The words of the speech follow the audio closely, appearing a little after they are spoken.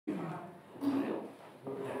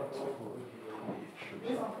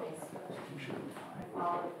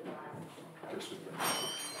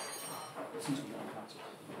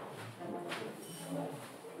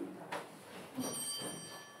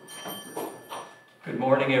Good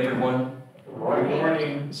morning, everyone. Good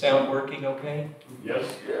morning. Sound working okay? Yes.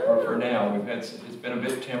 Or for now, it's been a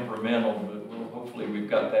bit temperamental, but hopefully we've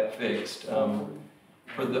got that fixed.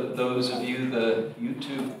 For those of you, the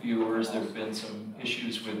YouTube viewers, there have been some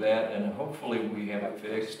issues with that, and hopefully we have it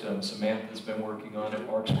fixed. Samantha's been working on it,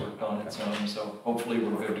 Mark's worked on it some, so hopefully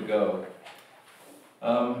we're good to go.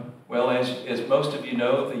 Well, as most of you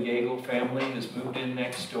know, the Yeagle family has moved in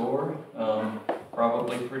next door,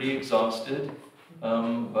 probably pretty exhausted,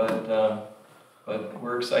 but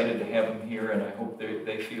we're excited to have them here, and I hope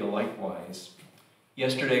they feel likewise.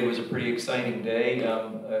 Yesterday was a pretty exciting day.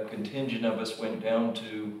 A contingent of us went down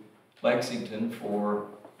to Lexington for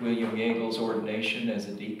William Yeagle's ordination as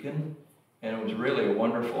a deacon, and it was really a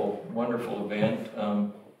wonderful, wonderful event.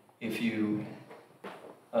 If you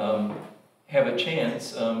have a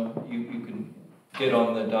chance, you can get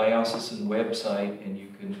on the diocesan website and you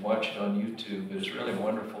can watch it on YouTube. It was really a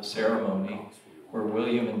wonderful ceremony where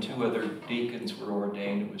William and two other deacons were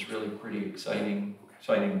ordained. It was really a pretty exciting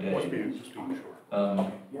day.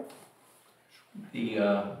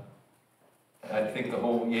 I think the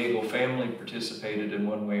whole Yeagle family participated in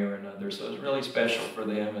one way or another, so it was really special for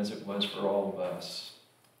them as it was for all of us.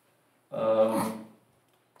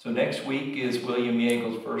 So next week is William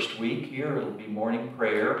Yeagle's first week here. It'll be morning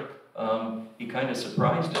prayer. He kind of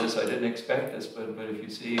surprised us. I didn't expect this, but if you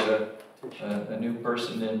see a new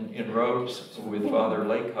person in robes with Father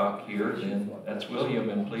Laycock here, then that's William,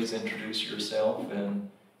 and please introduce yourself.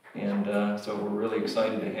 And so we're really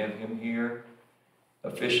excited to have him here,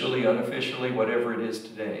 officially, unofficially, whatever it is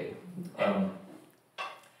today.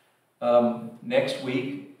 Next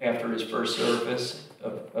week, after his first service,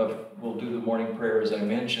 we'll do the morning prayer as I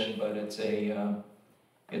mentioned, but it's a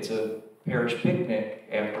parish picnic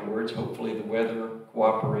afterwards. Hopefully the weather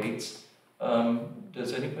cooperates.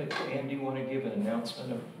 Does anybody, Andy, want to give an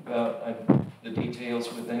announcement about the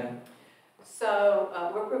details with that? So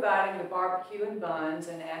we're providing the barbecue and buns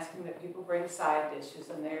and asking that people bring side dishes,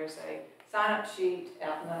 and there's a sign-up sheet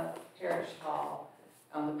out in the parish hall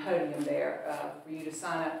on the podium there for you to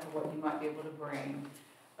sign up for what you might be able to bring.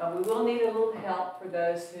 We will need a little help for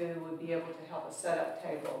those who would be able to help us set up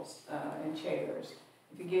tables and chairs.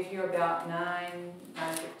 If you get here about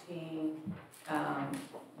 9:15,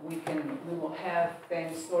 we will have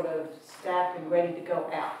things sort of stacked and ready to go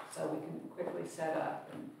out, so we can quickly set up.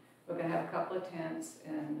 And we're going to have a couple of tents,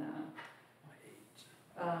 and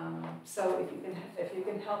so if you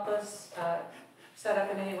can help us set up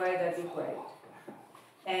in any way, that'd be great.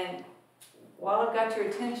 And while I've got your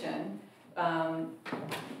attention, now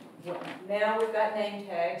we've got name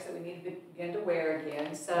tags that we need to begin to wear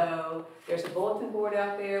again. So there's a bulletin board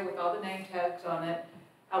out there with all the name tags on it.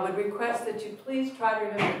 I would request that you please try to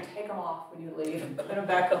remember to take them off when you leave and put them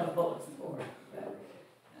back on the bulletin board. But,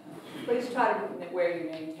 please try to wear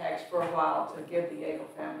your name tags for a while to give the Yeagle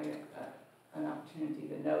family an opportunity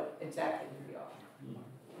to know exactly who you are.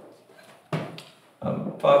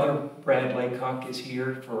 Father Brad Laycock is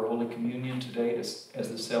here for Holy Communion today as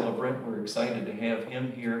the celebrant. We're excited to have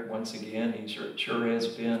him here once again. He sure has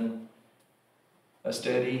been a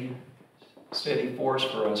steady force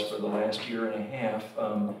for us for the last year and a half.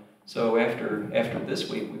 So after this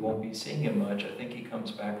week, we won't be seeing him much. I think he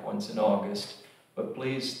comes back once in August. But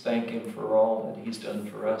please thank him for all that he's done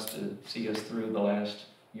for us to see us through the last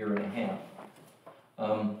year and a half.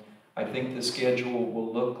 I think the schedule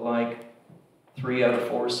will look like 3 out of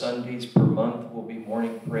 4 Sundays per month will be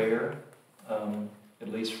morning prayer, at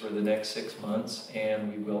least for the next 6 months, and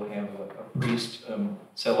we will have a priest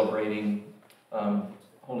celebrating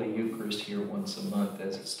Holy Eucharist here once a month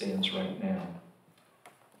as it stands right now.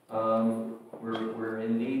 We're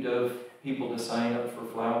in need of people to sign up for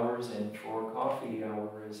flowers and for coffee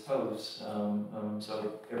hour as hosts.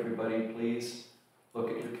 So everybody please look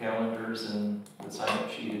at your calendars, and the sign-up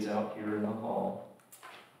sheet is out here in the hall.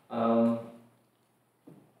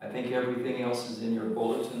 I think everything else is in your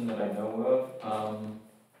bulletin that I know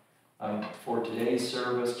of. For today's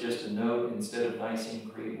service, just a note, instead of Nicene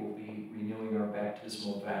Creed, we'll be renewing our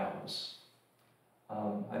baptismal vows.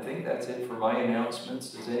 I think that's it for my announcements.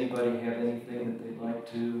 Does anybody have anything that they'd like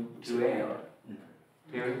to add?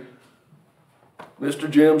 Terry? Mr.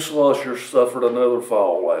 Jim Schlosser suffered another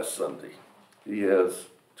fall last Sunday. He has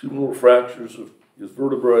 2 more fractures of his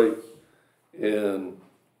vertebrae, and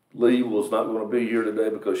Lee was not going to be here today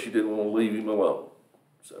because she didn't want to leave him alone.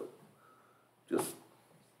 So, just,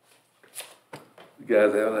 the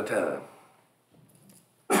guy's having a time.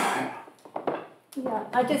 Yeah,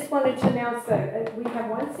 I just wanted to announce that we have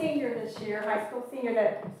one senior this year, high school senior,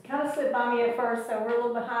 that kind of slipped by me at first, so we're a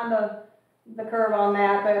little behind the curve on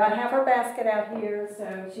that. But I have her basket out here,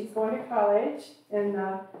 so she's going to college in,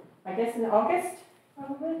 I guess in August,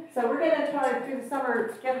 probably. So we're going to try to, through the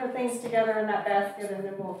summer, get her things together in that basket, and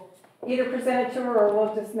then we'll either present it to her or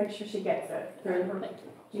we'll just make sure she gets it through her.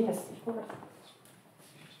 Yes, of course.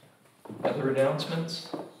 Other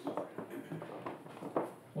announcements?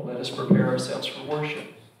 Well, let us prepare ourselves for worship.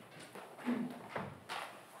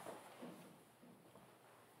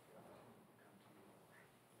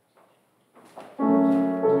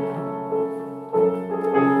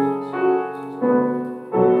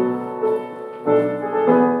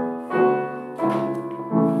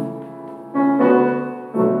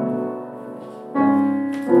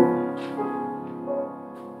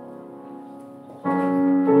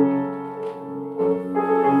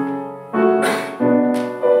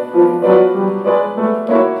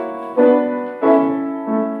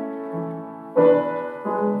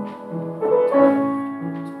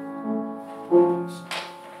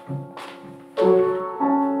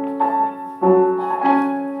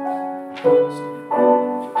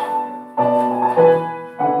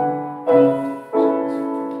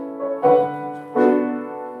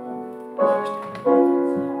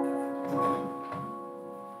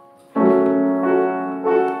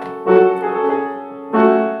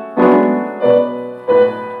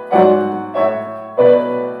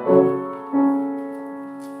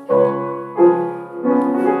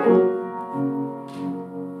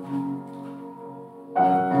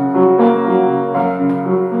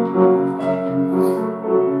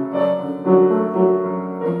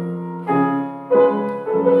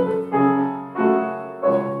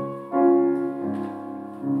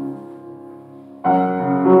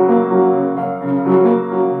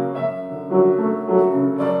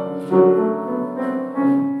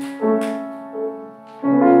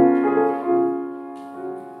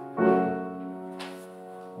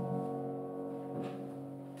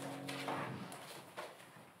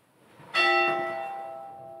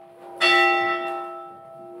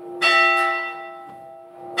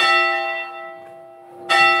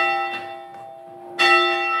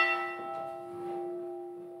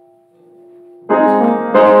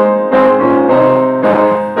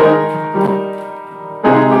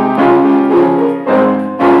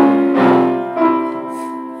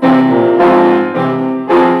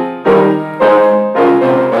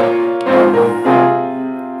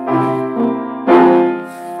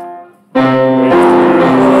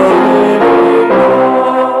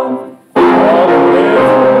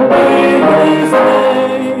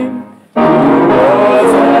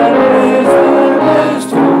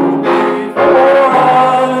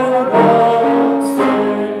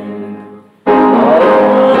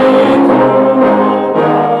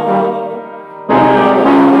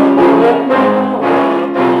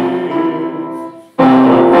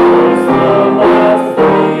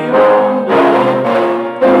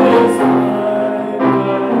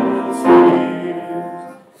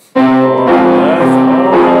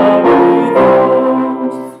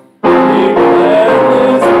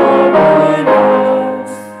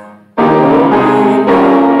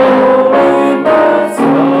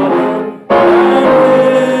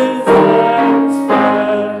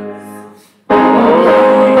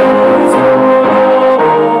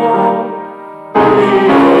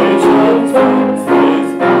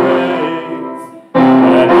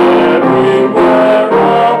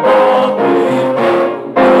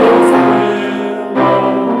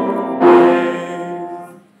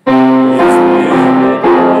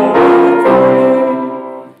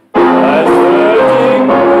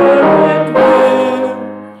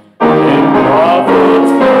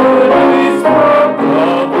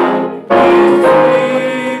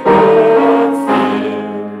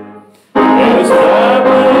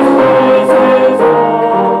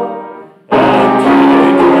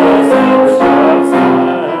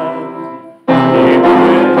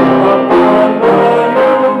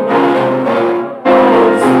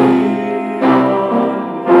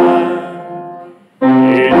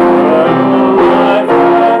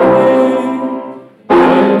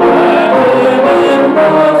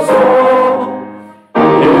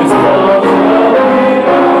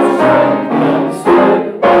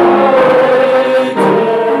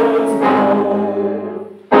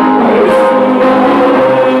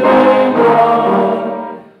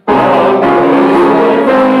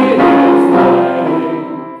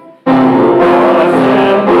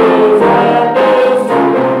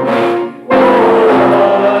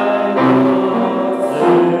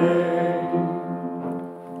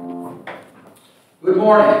 Good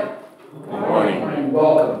morning. Good morning. and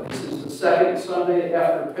welcome. This is the second Sunday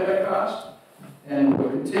after Pentecost, and we'll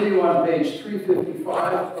continue on page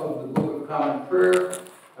 355 of the Book of Common Prayer.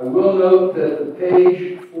 I will note that the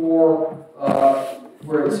page for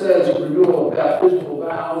where it says renewal of baptismal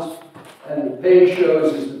vows, and the page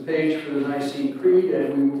shows is the page for the Nicene Creed,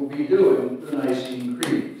 and we will be doing the Nicene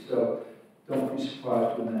Creed. So don't be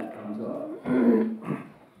surprised when that comes up.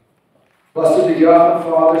 Blessed be God, the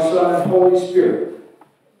Father, Son, and Holy Spirit.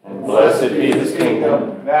 And blessed be His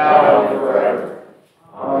kingdom, now and forever.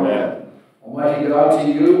 Amen. Almighty God,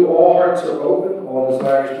 to you all hearts are open, all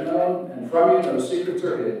desires are known, and from you no secrets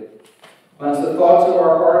are hid. Cleanse the thoughts of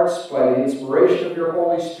our hearts by the inspiration of your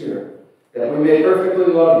Holy Spirit, that we may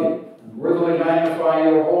perfectly love you and worthily magnify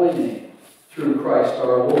your holy name, through Christ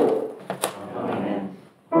our Lord. Amen.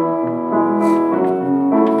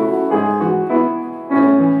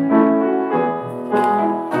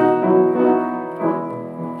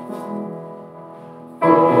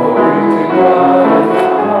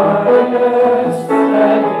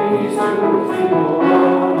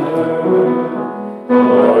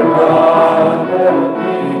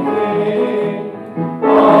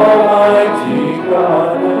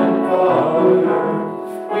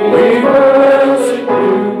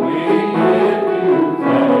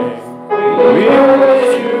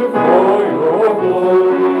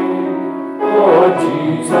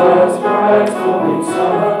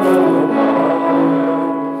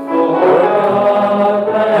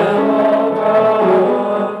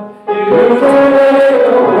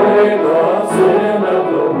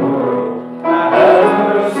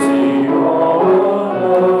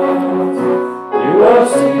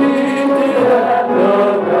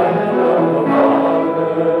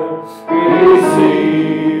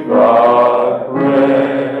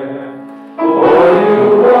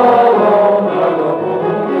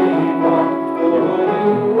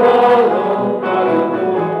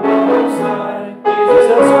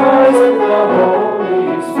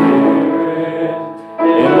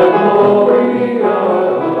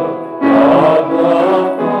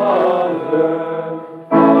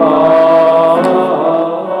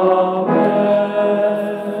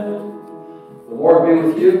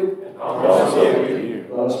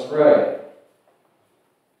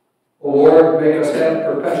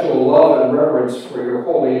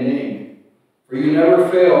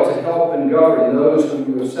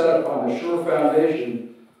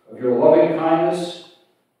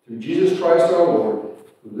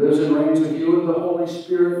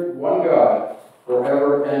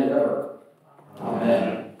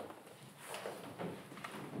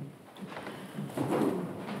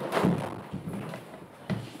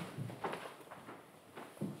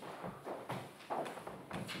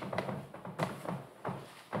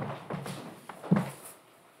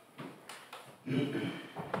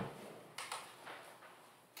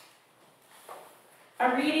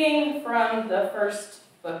 A reading from the first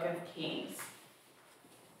book of Kings.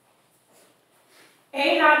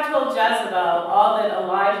 Ahab told Jezebel all that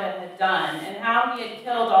Elijah had done and how he had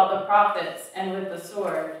killed all the prophets and with the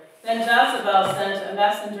sword. Then Jezebel sent a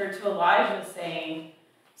messenger to Elijah saying,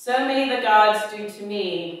 "So may the gods do to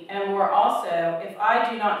me, and more also, if I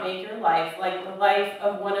do not make your life like the life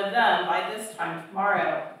of one of them by this time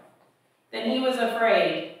tomorrow." Then he was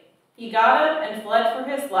afraid. He got up and fled for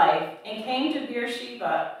his life and came to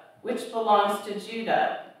Beersheba, which belongs to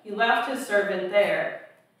Judah. He left his servant there.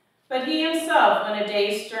 But he himself went a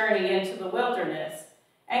day's journey into the wilderness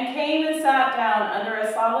and came and sat down under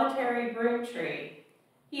a solitary broom tree.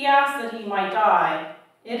 He asked that he might die.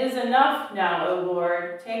 "It is enough now, O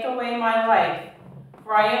Lord, take away my life,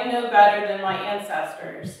 for I am no better than my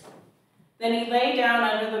ancestors." Then he lay down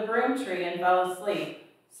under the broom tree and fell asleep.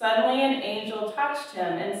 Suddenly an angel touched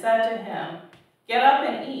him and said to him, "Get up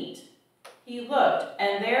and eat." He looked,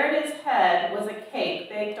 and there at his head was a cake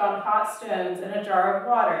baked on hot stones and a jar of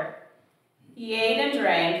water. He ate and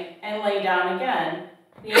drank and lay down again.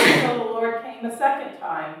 The angel of the Lord came a second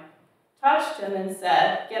time, touched him and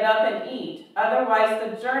said, "Get up and eat, otherwise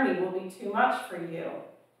the journey will be too much for you."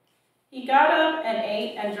 He got up and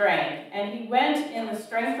ate and drank, and he went in the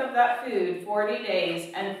strength of that food 40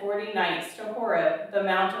 days and 40 nights to Horeb, the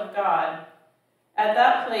mount of God. At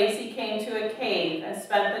that place he came to a cave and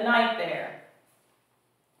spent the night there.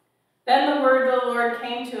 Then the word of the Lord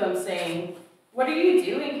came to him, saying, "What are you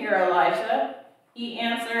doing here, Elijah?" He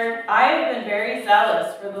answered, "I have been very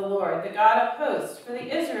zealous for the Lord, the God of hosts, for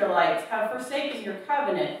the Israelites have forsaken your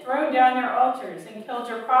covenant, thrown down your altars, and killed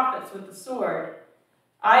your prophets with the sword.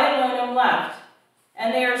 I alone am left,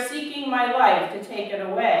 and they are seeking my life to take it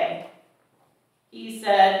away." He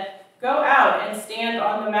said, "Go out and stand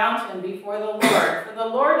on the mountain before the Lord, for the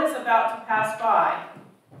Lord is about to pass by."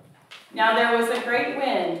 Now there was a great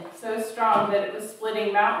wind, so strong that it was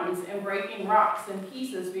splitting mountains and breaking rocks in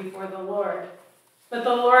pieces before the Lord. But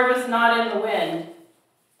the Lord was not in the wind.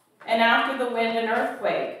 And after the wind, an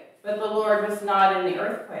earthquake, but the Lord was not in the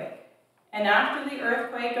earthquake. And after the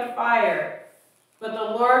earthquake, a fire, but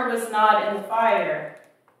the Lord was not in the fire.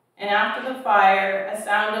 And after the fire, a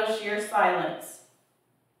sound of sheer silence.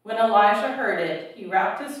 When Elijah heard it, he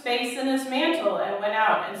wrapped his face in his mantle and went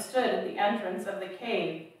out and stood at the entrance of the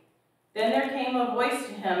cave. Then there came a voice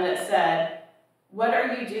to him that said, "What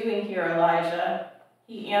are you doing here, Elijah?"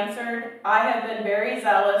 He answered, "I have been very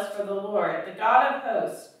zealous for the Lord, the God of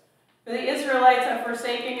hosts. For the Israelites have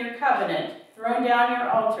forsaken your covenant, thrown down your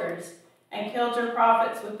altars, and killed your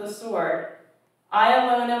prophets with the sword. I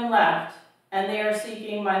alone am left, and they are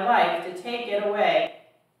seeking my life to take it away."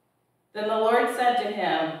 Then the Lord said to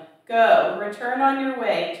him, "Go, return on your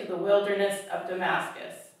way to the wilderness of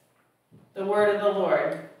Damascus." The word of the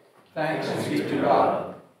Lord. Thanks be to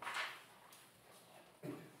God.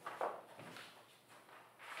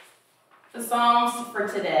 The Psalms for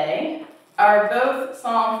today are both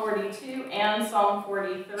Psalm 42 and Psalm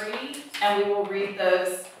 43, and we will read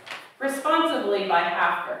those responsively by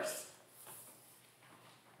half verse.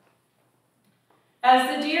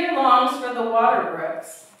 As the deer longs for the water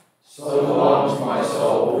brooks, So longs my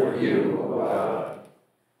soul for you, O God.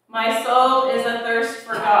 my soul is athirst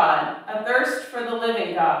for God, athirst for the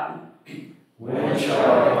living God. When shall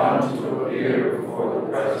I come to appear before the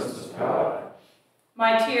presence of God?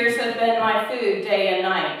 My tears have been my food day and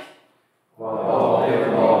night. While all day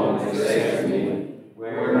long they say to me,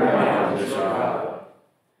 where now is your God?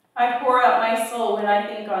 I pour out my soul when I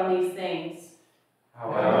think on these things.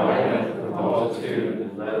 How I went with the multitude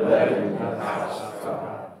and led in the house of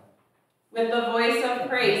God. With the voice of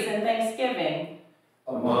praise and thanksgiving.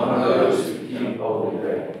 Among those who keep holy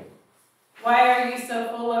day. Why are you so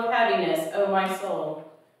full of heaviness, O my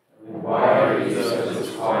soul? And why are you so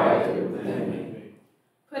disquieted within me?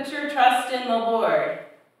 Put your trust in the Lord.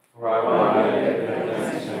 For I give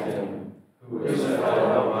thanks to him, who is the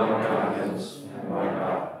fellow of my conscience and my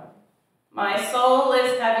God. My soul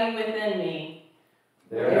is heavy within me.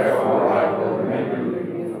 Therefore I will remember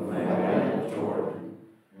you from the land of Jordan,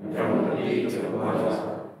 and from the deeds of my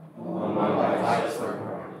heart, among my life's work.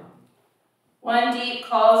 One deep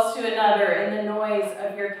calls to another in the noise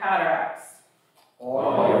of your cataracts.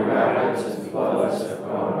 All your rapids and floods have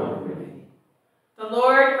gone over me. The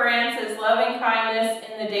Lord grants his loving kindness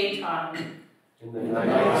in the daytime. In the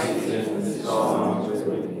night season his songs with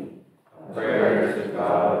me, a prayer to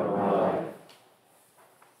God of my life.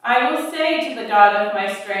 I will say to the God of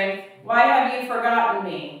my strength, why have you forgotten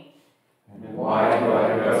me? And why do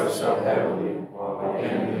I go so heavily while my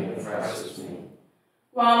enemy oppresses me?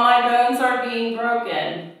 While my bones are being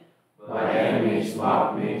broken, My enemies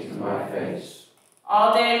mock me to my face,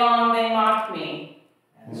 all day long they mock me.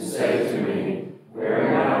 and say to me, where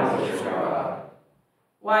now is your God?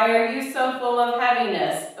 Why are you so full of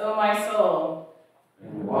heaviness, O my soul?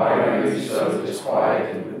 And why are you so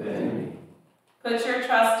disquieted within me? Put your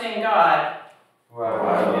trust in God. For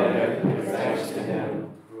I will give thanks to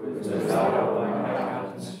him who is the fellow of my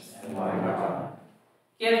countenance and my God.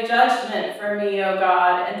 Give judgment for me, O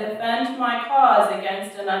God, and defend my cause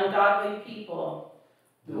against an ungodly people.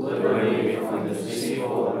 Deliver me from the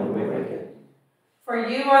deceitful and the wicked. For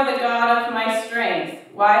you are the God of my strength.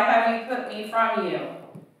 Why have you put me from you?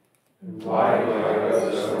 And why do I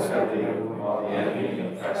go so heavily while the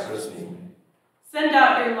enemy oppresses me? Send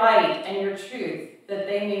out your light and your truth, that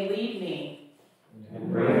they may lead me,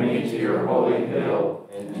 And bring me to your holy hill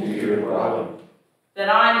and to your dwelling. that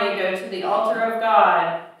I may go to the altar of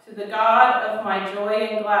God, to the God of my joy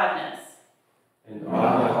and gladness. And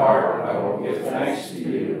on the heart I will give thanks to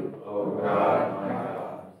you, O God, my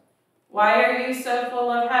God. Why are you so full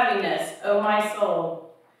of heaviness, O my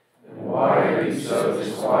soul? And why are you so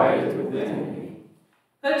disquieted within me?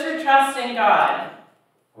 Put your trust in God.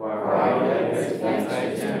 For I will give thanks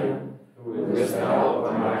to him who is the fellow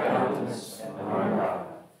of my countenance and my God.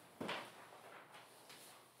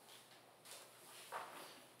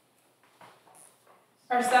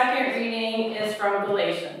 Our second reading is from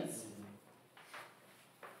Galatians.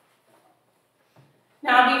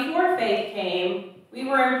 Now before faith came, we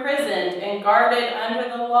were imprisoned and guarded under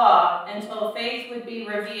the law until faith would be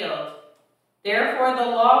revealed. Therefore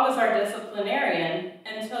the law was our disciplinarian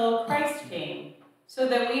until Christ came, so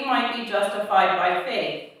that we might be justified by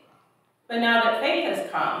faith. But now that faith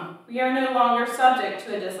has come, we are no longer subject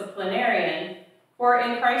to a disciplinarian, for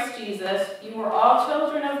in Christ Jesus you were all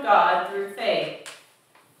children of God through faith.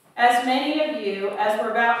 As many of you as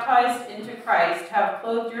were baptized into Christ have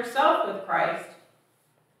clothed yourself with Christ.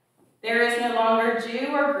 There is no longer Jew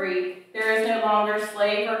or Greek, there is no longer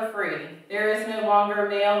slave or free, there is no longer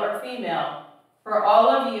male or female, for all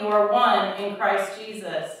of you are one in Christ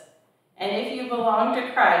Jesus. And if you belong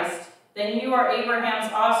to Christ, then you are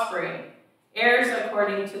Abraham's offspring, heirs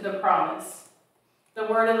according to the promise. The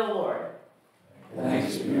word of the Lord.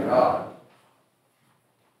 Thanks be to God.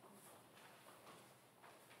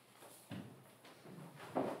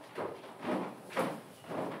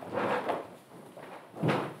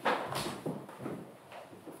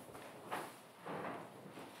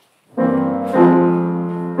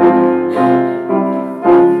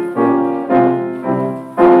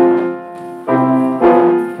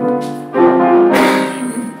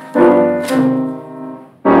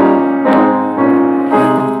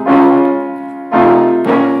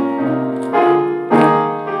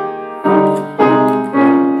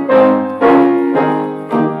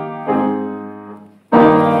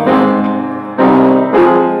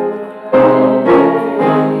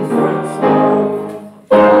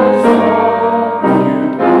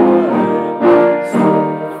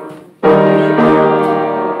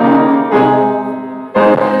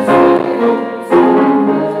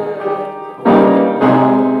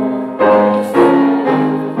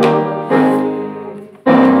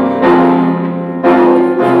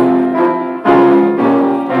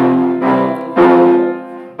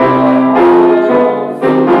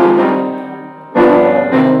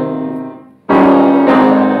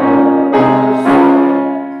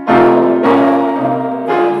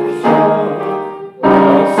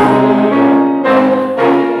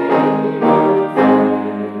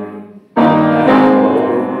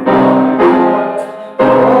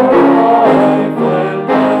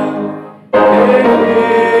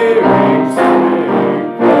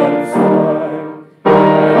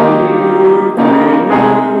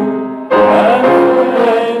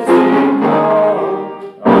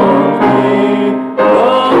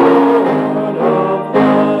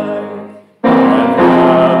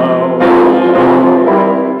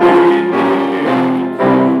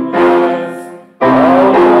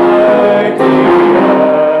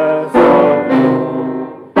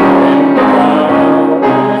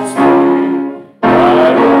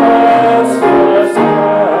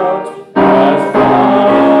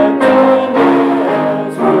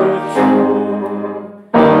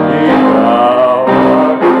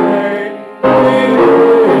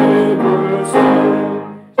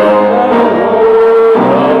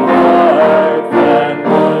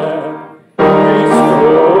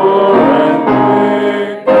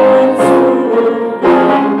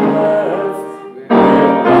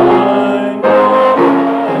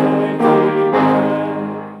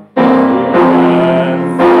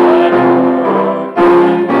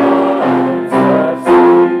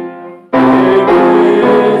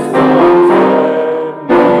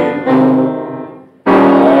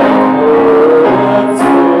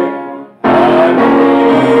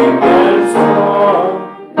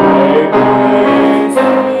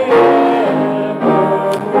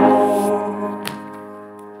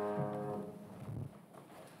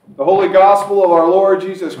 Gospel of our Lord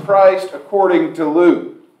Jesus Christ according to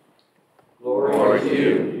Luke. Glory to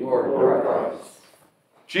you, Lord Christ.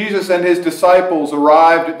 Jesus and his disciples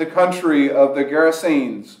arrived at the country of the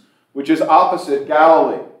Gerasenes, which is opposite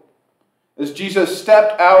Galilee. As Jesus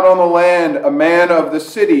stepped out on the land, a man of the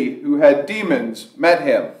city who had demons met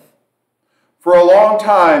him. For a long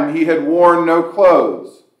time he had worn no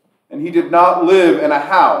clothes, and he did not live in a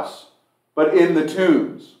house, but in the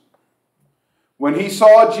tombs. When he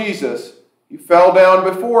saw Jesus, he fell down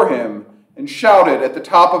before him and shouted at the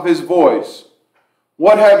top of his voice,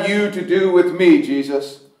 "What have you to do with me,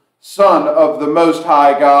 Jesus, Son of the Most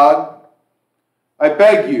High God? I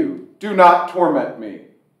beg you, do not torment me."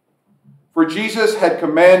 For Jesus had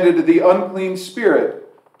commanded the unclean spirit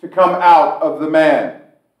to come out of the man.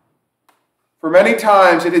 For many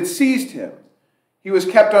times it had seized him. He was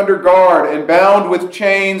kept under guard and bound with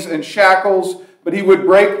chains and shackles, but he would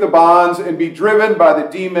break the bonds and be driven by the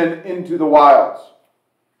demon into the wilds.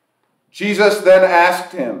 Jesus then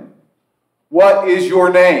asked him, "What is your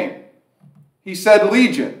name?" He said,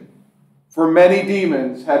 "Legion," for many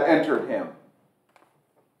demons had entered him.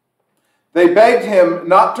 They begged him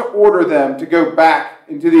not to order them to go back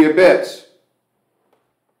into the abyss.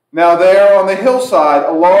 Now there on the hillside,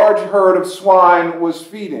 a large herd of swine was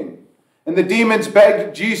feeding, and the demons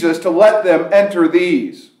begged Jesus to let them enter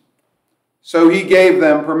these. So he gave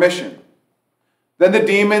them permission. Then the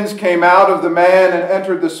demons came out of the man and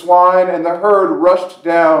entered the swine, and the herd rushed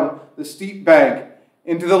down the steep bank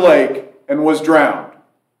into the lake and was drowned.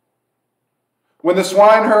 When the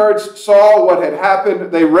swineherds saw what had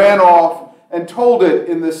happened, they ran off and told it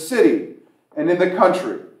in the city and in the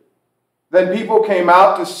country. Then people came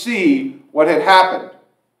out to see what had happened.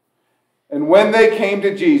 And when they came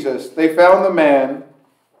to Jesus, they found the man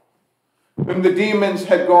whom the demons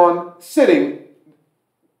had gone sitting,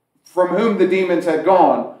 from whom the demons had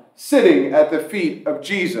gone, sitting at the feet of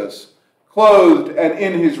Jesus, clothed and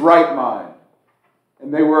in his right mind.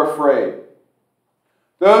 And they were afraid.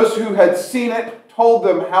 Those who had seen it told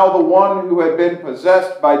them how the one who had been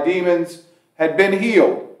possessed by demons had been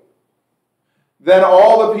healed. Then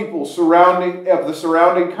all the people of the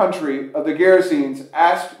surrounding country of the Gerasenes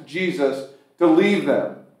asked Jesus to leave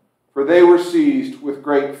them, for they were seized with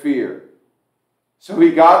great fear. So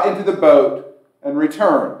he got into the boat and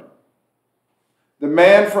returned. The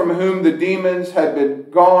man from whom the demons had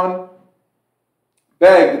been gone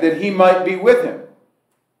begged that he might be with him.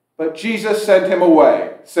 But Jesus sent him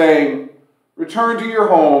away, saying, "Return to your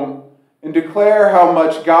home and declare how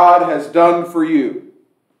much God has done for you."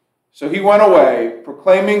 So he went away,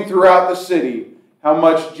 proclaiming throughout the city how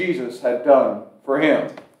much Jesus had done for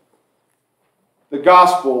him. The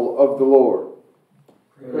Gospel of the Lord.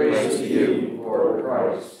 Praise to you, Lord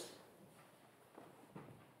Christ.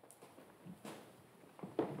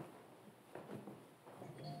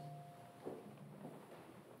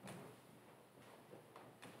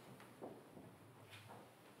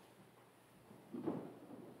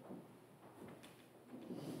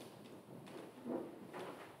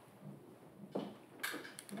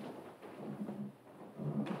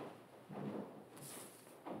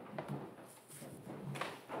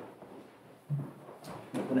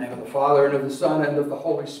 In the name of the Father, and of the Son, and of the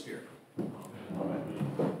Holy Spirit.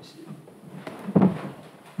 Amen.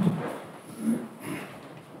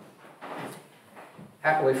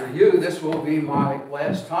 Happily for you, this will be my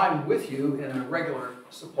last time with you in a regular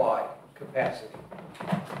supply capacity.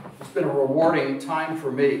 It's been a rewarding time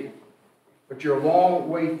for me, but your long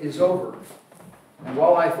wait is over. And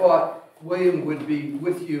while I thought William would be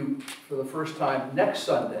with you for the first time next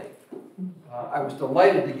Sunday, I was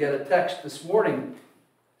delighted to get a text this morning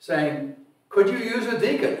saying, "Could you use a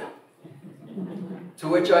deacon?" To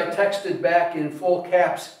which I texted back in full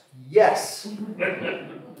caps, "Yes."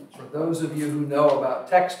 For those of you who know about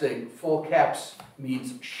texting, full caps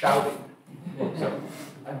means shouting. So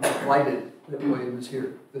I'm delighted that William is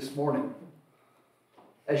here this morning.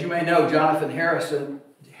 As you may know, Jonathan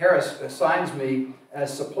Harris assigns me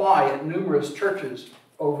as supply at numerous churches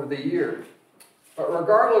over the years. But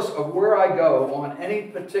regardless of where I go on any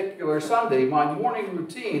particular Sunday, my morning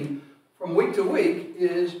routine from week to week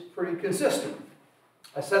is pretty consistent.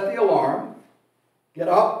 I set the alarm, get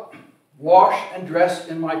up, wash and dress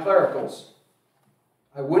in my clericals.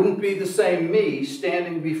 I wouldn't be the same me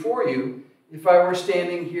standing before you if I were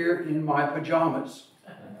standing here in my pajamas.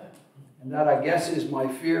 And that, I guess, is my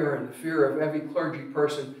fear and the fear of every clergy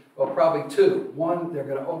person. Well, probably two. One, they're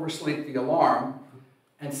going to oversleep the alarm.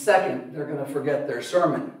 And second, they're going to forget their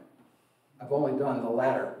sermon. I've only done the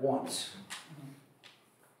latter once.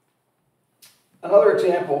 Another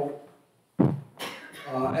example,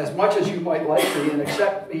 as much as you might like me and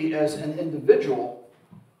accept me as an individual,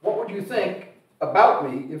 what would you think about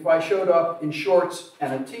me if I showed up in shorts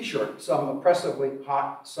and a t-shirt some oppressively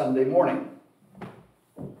hot Sunday morning?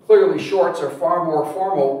 Clearly, shorts are far more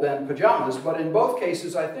formal than pajamas, but in both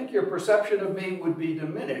cases, I think your perception of me would be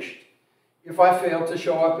diminished if I failed to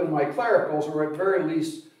show up in my clericals, or at very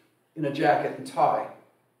least in a jacket and tie.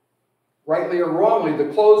 Rightly or wrongly,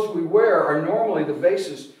 the clothes we wear are normally the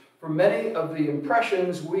basis for many of the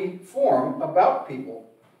impressions we form about people,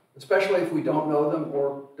 especially if we don't know them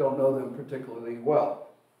or don't know them particularly well.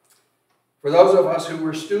 For those of us who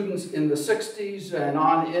were students in the 60s and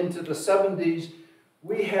on into the 70s,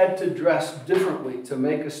 we had to dress differently to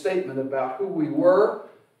make a statement about who we were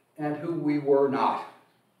and who we were not.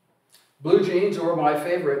 Blue jeans, or my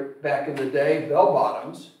favorite back in the day,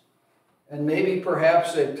 bell-bottoms, and maybe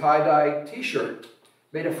perhaps a tie-dye t-shirt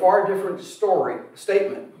made a far different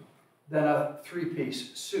statement than a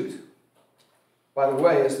three-piece suit. By the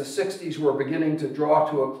way, as the 60s were beginning to draw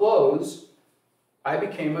to a close, I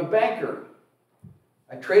became a banker.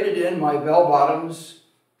 I traded in my bell-bottoms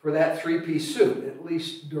for that three-piece suit, at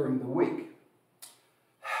least during the week.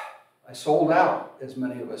 I sold out, as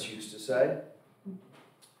many of us used to say.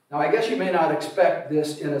 Now, I guess you may not expect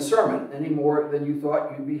this in a sermon any more than you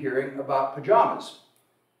thought you'd be hearing about pajamas.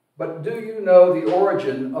 But do you know the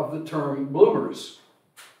origin of the term bloomers?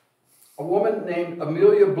 A woman named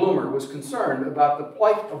Amelia Bloomer was concerned about the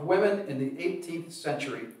plight of women in the 18th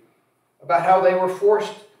century, about how they were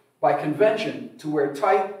forced by convention to wear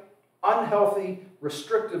tight, unhealthy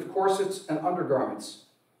restrictive corsets and undergarments.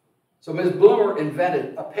 So Ms. Bloomer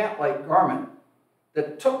invented a pant-like garment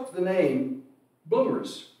that took the name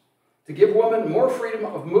bloomers to give women more freedom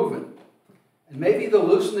of movement. And maybe the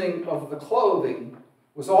loosening of the clothing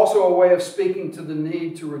was also a way of speaking to the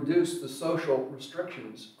need to reduce the social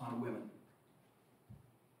restrictions on women.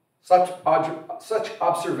 Such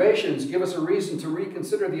observations give us a reason to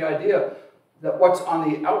reconsider the idea that what's on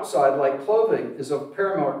the outside, like clothing, is of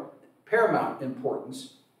paramount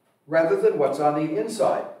importance, rather than what's on the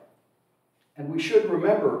inside. And we should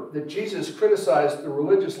remember that Jesus criticized the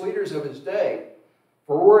religious leaders of his day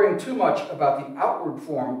for worrying too much about the outward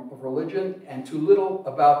form of religion and too little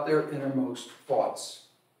about their innermost thoughts.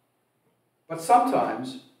 But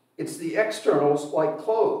sometimes it's the externals, like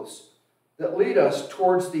clothes, that lead us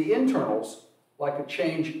towards the internals, like a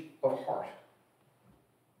change of heart.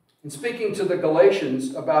 In speaking to the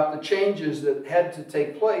Galatians about the changes that had to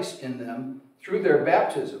take place in them through their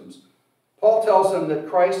baptisms, Paul tells them that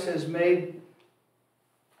Christ has made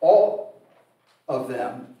all of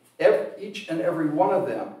them, each and every one of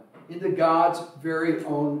them, into God's very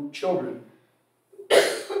own children.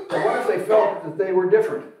 But what if they felt that they were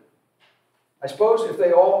different? I suppose if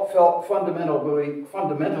they all felt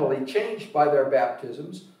fundamentally changed by their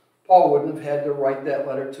baptisms, Paul wouldn't have had to write that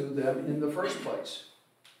letter to them in the first place.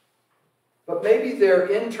 But maybe their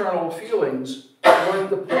internal feelings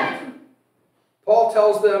weren't the point. Paul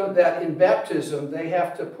tells them that in baptism they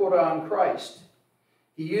have to put on Christ.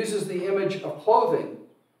 He uses the image of clothing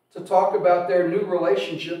to talk about their new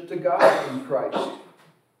relationship to God in Christ.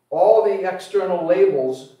 All the external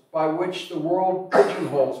labels by which the world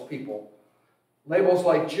pigeonholes people, labels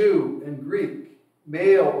like Jew and Greek,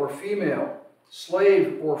 male or female,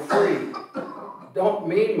 slave or free, don't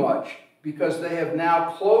mean much because they have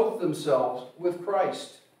now clothed themselves with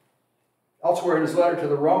Christ. Elsewhere in his letter to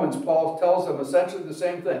the Romans, Paul tells them essentially the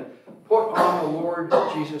same thing. Put on the Lord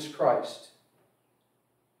Jesus Christ.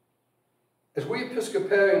 As we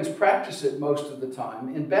Episcopalians practice it most of the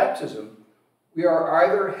time, in baptism, we are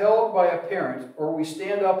either held by a parent or we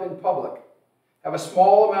stand up in public, have a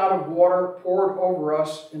small amount of water poured over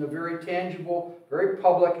us in a very tangible, very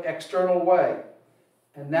public, external way,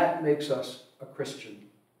 and that makes us a Christian.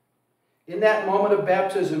 In that moment of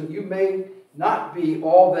baptism, you may not be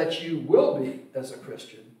all that you will be as a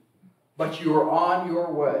Christian, but you are on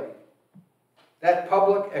your way. That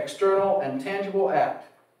public, external, and tangible act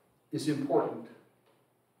is important.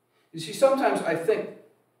 You see, sometimes I think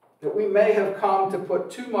that we may have come to put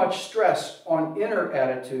too much stress on inner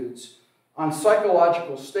attitudes, on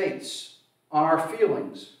psychological states, on our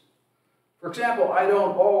feelings. For example, I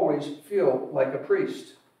don't always feel like a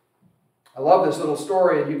priest. I love this little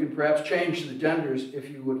story, and you can perhaps change the genders if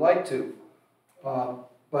you would like to.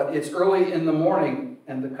 But it's early in the morning,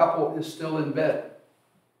 and the couple is still in bed.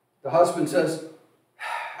 The husband says,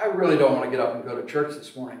 I really don't want to get up and go to church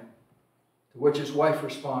this morning. To which his wife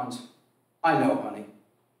responds, I know, honey,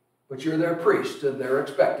 but you're their priest, and they're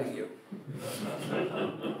expecting you.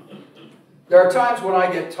 There are times when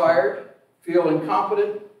I get tired, feel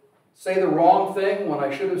incompetent, say the wrong thing when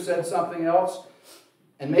I should have said something else,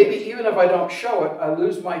 and maybe even if I don't show it, I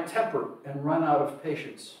lose my temper and run out of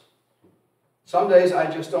patience. Some days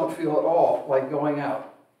I just don't feel at all like going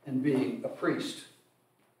out and being a priest.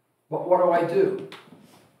 But what do?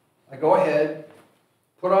 I go ahead,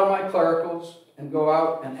 put on my clericals, and go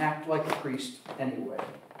out and act like a priest anyway.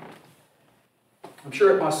 I'm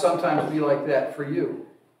sure it must sometimes be like that for you.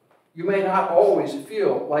 You may not always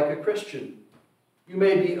feel like a Christian. You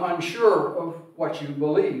may be unsure of what you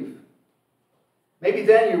believe. Maybe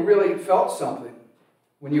then you really felt something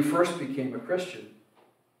when you first became a Christian.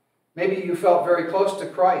 Maybe you felt very close to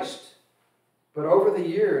Christ, but over the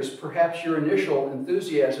years, perhaps your initial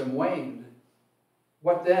enthusiasm waned.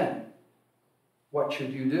 What then? What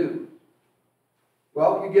should you do?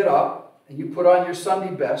 Well, you get up and you put on your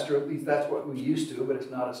Sunday best, or at least that's what we used to, but it's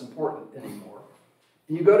not as important anymore.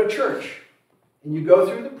 And you go to church, and you go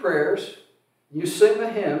through the prayers, and you sing the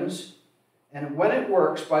hymns, and when it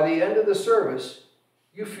works, by the end of the service,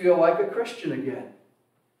 you feel like a Christian again.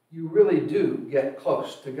 You really do get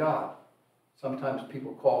close to God. Sometimes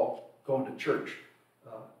people call going to church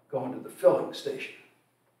going to the filling station.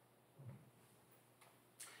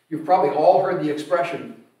 You've probably all heard the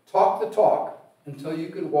expression, talk the talk until you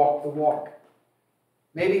can walk the walk.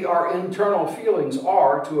 Maybe our internal feelings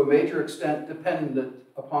are, to a major extent, dependent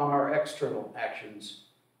upon our external actions.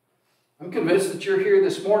 I'm convinced that you're here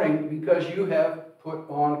this morning because you have put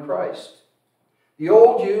on Christ. The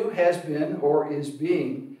old you has been, or is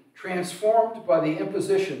being, transformed by the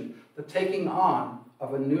imposition, the taking on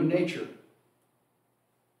of a new nature.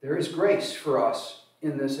 There is grace for us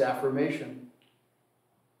in this affirmation.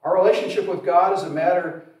 Our relationship with God is a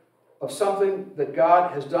matter of something that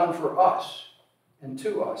God has done for us and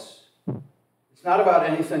to us. It's not about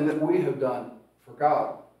anything that we have done for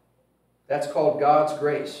God. That's called God's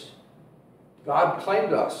grace. God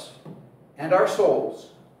claimed us and our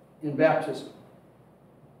souls in baptism.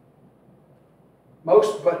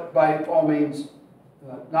 Most, but by all means,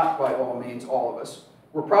 not by all means, all of us,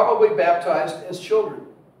 were probably baptized as children.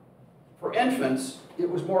 For infants, it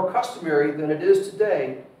was more customary than it is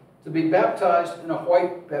today to be baptized in a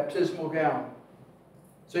white baptismal gown.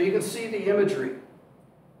 So you can see the imagery.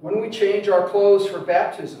 When we change our clothes for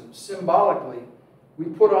baptism, symbolically, we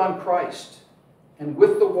put on Christ. And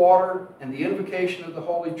with the water and the invocation of the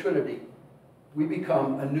Holy Trinity, we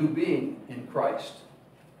become a new being in Christ.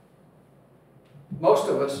 Most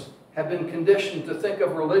of us have been conditioned to think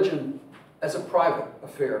of religion as a private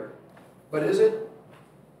affair. But is it?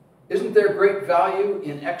 Isn't there great value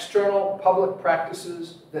in external public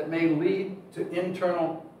practices that may lead to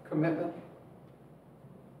internal commitment?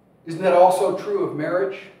 Isn't that also true of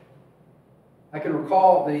marriage? I can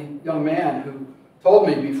recall the young man who told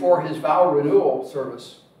me before his vow renewal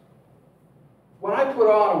service, when I put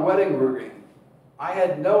on a wedding ring, I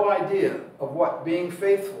had no idea of what being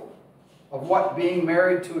faithful, of what being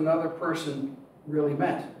married to another person really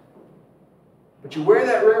meant. But you wear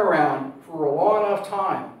that ring around for a long enough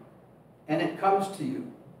time, and it comes to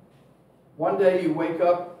you. One day you wake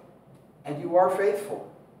up and you are faithful.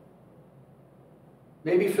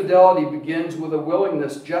 Maybe fidelity begins with a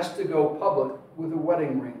willingness just to go public with a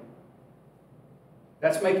wedding ring.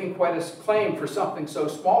 That's making quite a claim for something so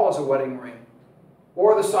small as a wedding ring,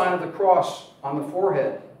 or the sign of the cross on the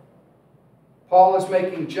forehead. Paul is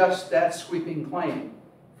making just that sweeping claim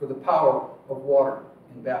for the power of water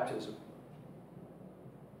in baptism.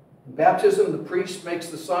 In baptism, the priest makes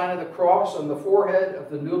the sign of the cross on the forehead of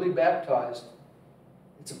the newly baptized.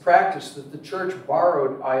 It's a practice that the church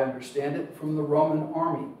borrowed, I understand it, from the Roman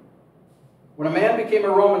army. When a man became a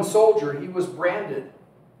Roman soldier, he was branded,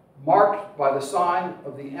 marked by the sign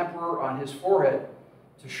of the emperor on his forehead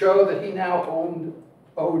to show that he now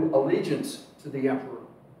owed allegiance to the emperor.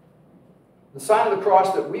 The sign of the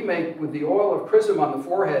cross that we make with the oil of chrism on the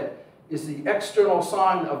forehead is the external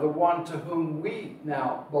sign of the one to whom we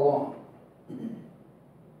now belong.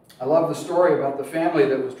 I love the story about the family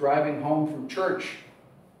that was driving home from church.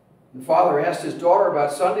 The father asked his daughter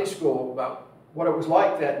about Sunday school, about what it was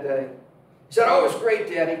like that day. He said, "Oh, it was great,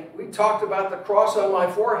 Daddy. We talked about the cross on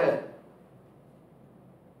my forehead."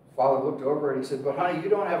 The father looked over and he said, "But honey, you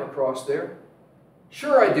don't have a cross there."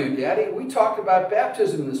 "Sure I do, Daddy. We talked about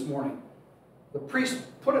baptism this morning. The priest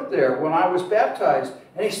put it there when I was baptized,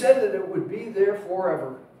 and he said that it would be there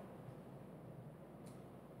forever."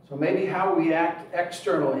 So maybe how we act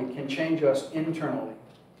externally can change us internally.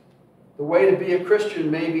 The way to be a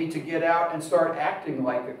Christian may be to get out and start acting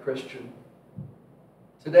like a Christian.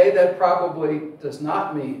 Today, that probably does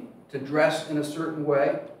not mean to dress in a certain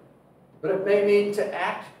way, but it may mean to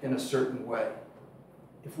act in a certain way.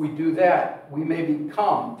 If we do that, we may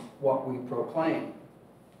become what we proclaim.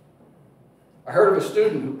 I heard of a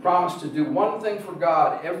student who promised to do one thing for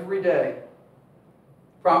God every day.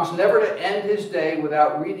 Promised never to end his day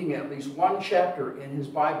without reading at least one chapter in his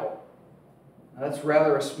Bible. Now, that's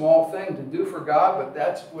rather a small thing to do for God, but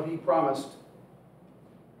that's what he promised.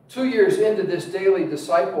 2 years into this daily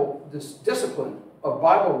discipline of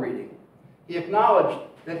Bible reading, he acknowledged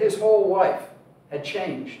that his whole life had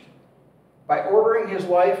changed. By ordering his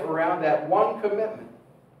life around that one commitment,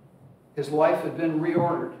 his life had been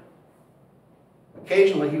reordered.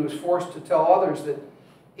 Occasionally, he was forced to tell others that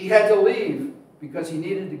he had to leave because he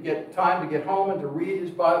needed to get time to get home and to read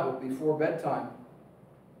his Bible before bedtime.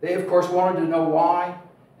 They, of course, wanted to know why,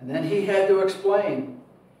 and then he had to explain.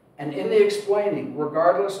 And in the explaining,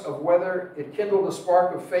 regardless of whether it kindled a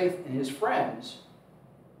spark of faith in his friends,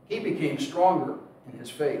 he became stronger in his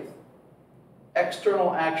faith.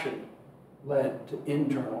 External action led to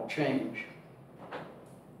internal change.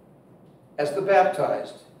 As the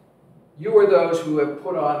baptized, you are those who have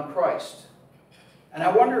put on Christ. And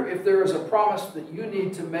I wonder if there is a promise that you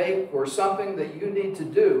need to make or something that you need to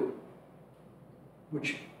do,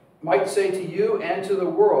 which might say to you and to the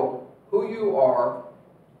world who you are,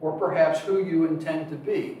 or perhaps who you intend to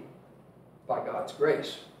be, by God's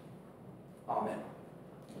grace. Amen.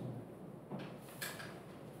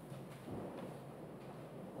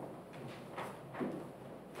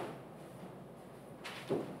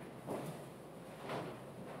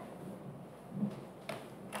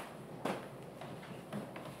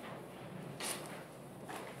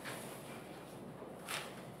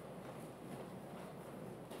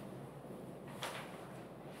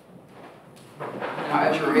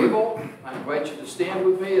 you're able, I invite you to stand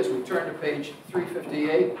with me as we turn to page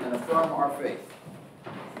 358 and affirm our faith.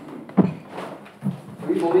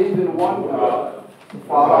 We believe in one God, the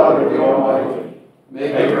Father, the Almighty,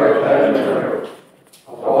 maker of heaven and earth,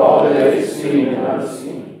 of all that is seen and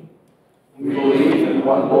unseen. We believe in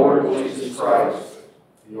one Lord Jesus Christ,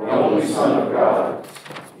 the only Son of God,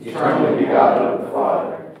 eternally begotten of the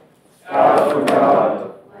Father, God from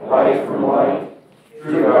God, light from light,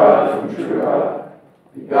 true God from true God,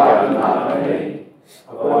 begotten not made,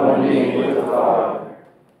 of one being with the Father.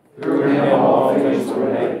 Through him all things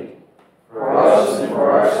were made. For us and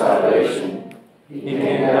for our salvation, he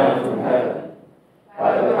came down from heaven.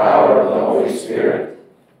 By the power of the Holy Spirit,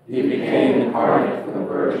 he became incarnate from the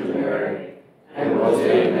Virgin Mary, and was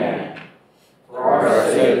made man. For our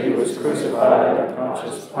sake he was crucified under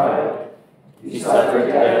Pontius Pilate. He suffered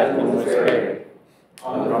death and was buried.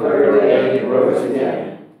 On the third day he rose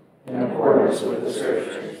again, in accordance with the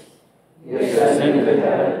Scriptures. He ascended to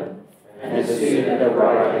heaven, and is seated at the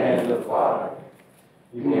right hand of the Father.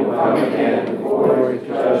 He will come again in glory to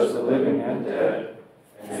judge the living and dead,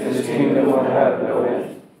 and his kingdom will have no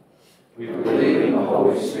end. We believe in the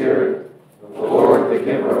Holy Spirit, the Lord, the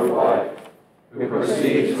giver of life, who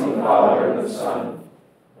proceeds from the Father and the Son.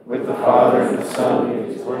 With the Father and the Son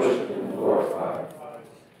he is worshipped and glorified.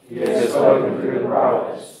 He has spoken through the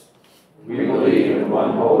prophets. We believe in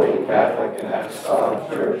one holy, Catholic, and Apostolic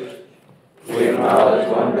Church. We acknowledge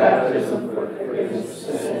one baptism for the forgiveness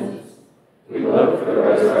of sins. We look for the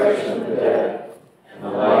resurrection of the dead and the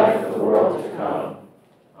life of the world to come.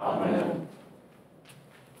 Amen.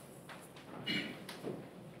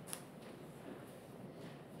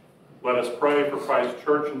 Let us pray for Christ's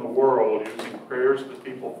church in the world using prayers that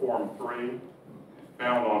people form 3,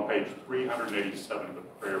 found on page 387 of the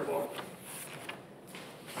prayer book.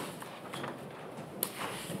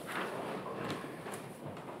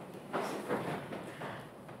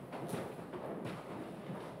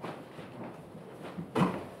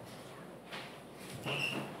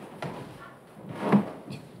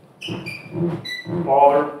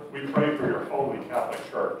 Father, we pray for your holy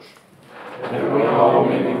Catholic Church. That we all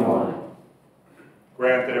may be one.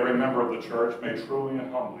 Grant that every member of the church may truly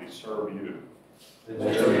and humbly serve you.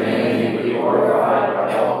 That your name may be glorified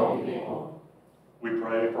by all people. We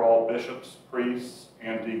pray for all bishops, priests,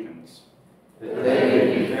 and deacons. That they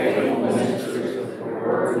may be faithful ministers of the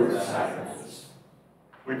word and the sacraments.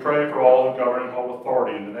 We pray for all who govern and hold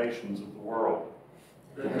authority in the nations of the world.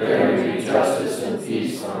 That there may be justice and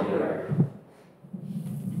peace on the earth.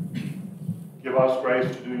 Give us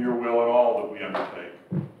grace to do your will in all that we undertake.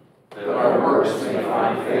 That our works may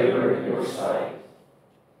find favor in your sight.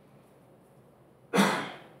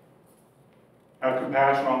 Have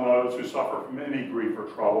compassion on those who suffer from any grief or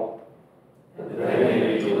trouble. That they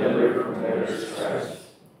may be delivered from their distress.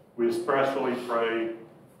 We especially pray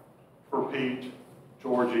for Pete,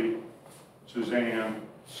 Georgie, Suzanne,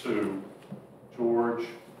 Sue, George,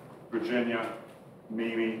 Virginia,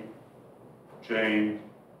 Mimi, Jane,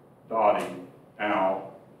 Dottie,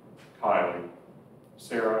 Al, Kylie,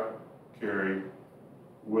 Sarah, Carrie,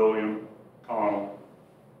 William, Connell,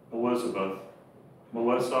 Elizabeth,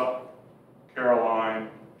 Melissa, Caroline,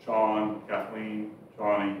 John, Kathleen,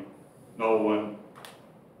 Johnny, Nolan,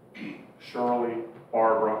 Shirley,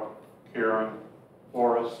 Barbara, Karen,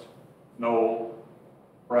 Forrest, Noel,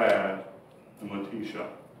 Brad, and Letitia,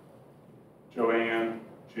 Joanne,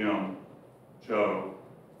 Jim, Joe,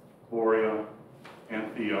 Gloria,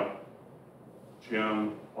 Anthea,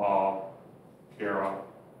 Jim, Bob, Kara,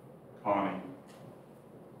 Connie,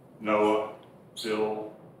 Noah,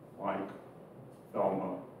 Bill, Mike,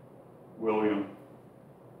 Thelma, William,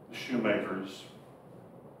 the Shoemakers,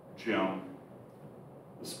 Jim,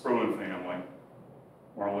 the Spruan family,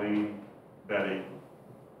 Marlene, Betty,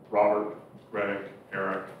 Robert, Greg,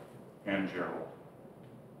 Eric, and Gerald.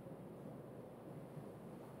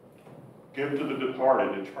 Give to the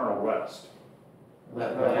departed eternal rest.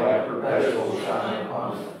 Let the light perpetual shine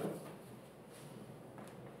upon them.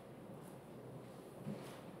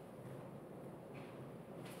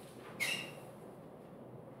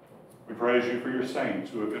 We praise you for your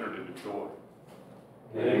saints who have entered into joy.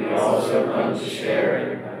 May we also come to share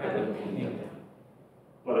in your heavenly kingdom.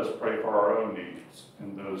 Let us pray for our own needs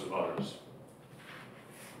and those of others.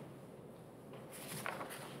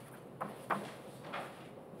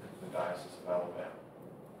 The Diocese of Alabama.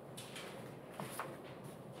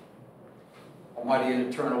 Almighty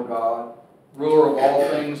and eternal God, ruler of all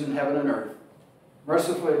things in heaven and earth,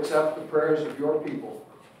 mercifully accept the prayers of your people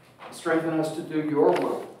and strengthen us to do your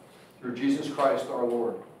will through Jesus Christ our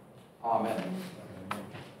Lord. Amen.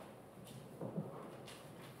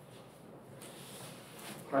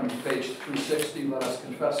 Turning to page 360, let us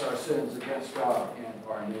confess our sins against God and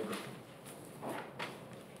our neighbor.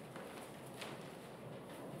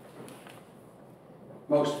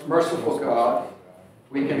 Most merciful God,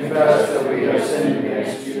 we confess that we have sinned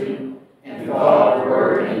against you in thought,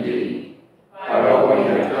 word, and deed, by what we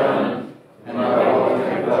have done and by what we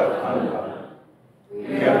have left undone. We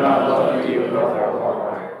have not loved you with all our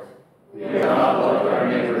heart. We have not loved our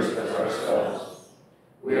neighbors as ourselves.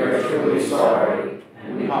 We are truly sorry,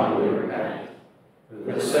 and we humbly repent.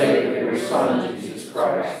 For the sake of your Son, Jesus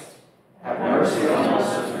Christ, have mercy on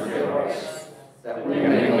us and forgive us, that we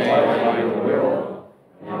may delight on your will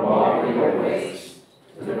and walk in your ways,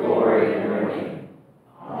 to the glory of your name.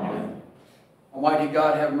 Amen. Almighty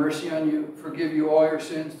God, have mercy on you, forgive you all your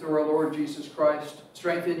sins through our Lord Jesus Christ,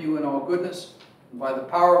 strengthen you in all goodness, and by the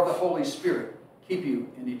power of the Holy Spirit, keep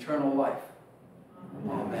you in eternal life.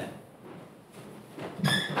 Amen.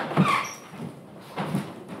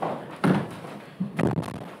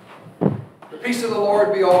 The peace of the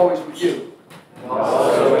Lord be always with you. And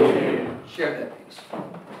also with you. Share that peace.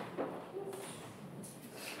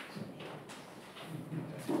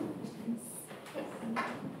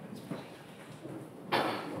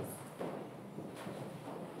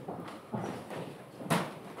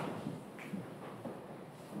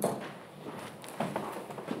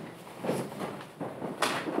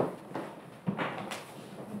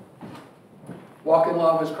 Walk in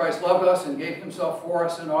love as Christ loved us and gave himself for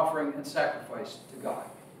us in offering and sacrifice to God.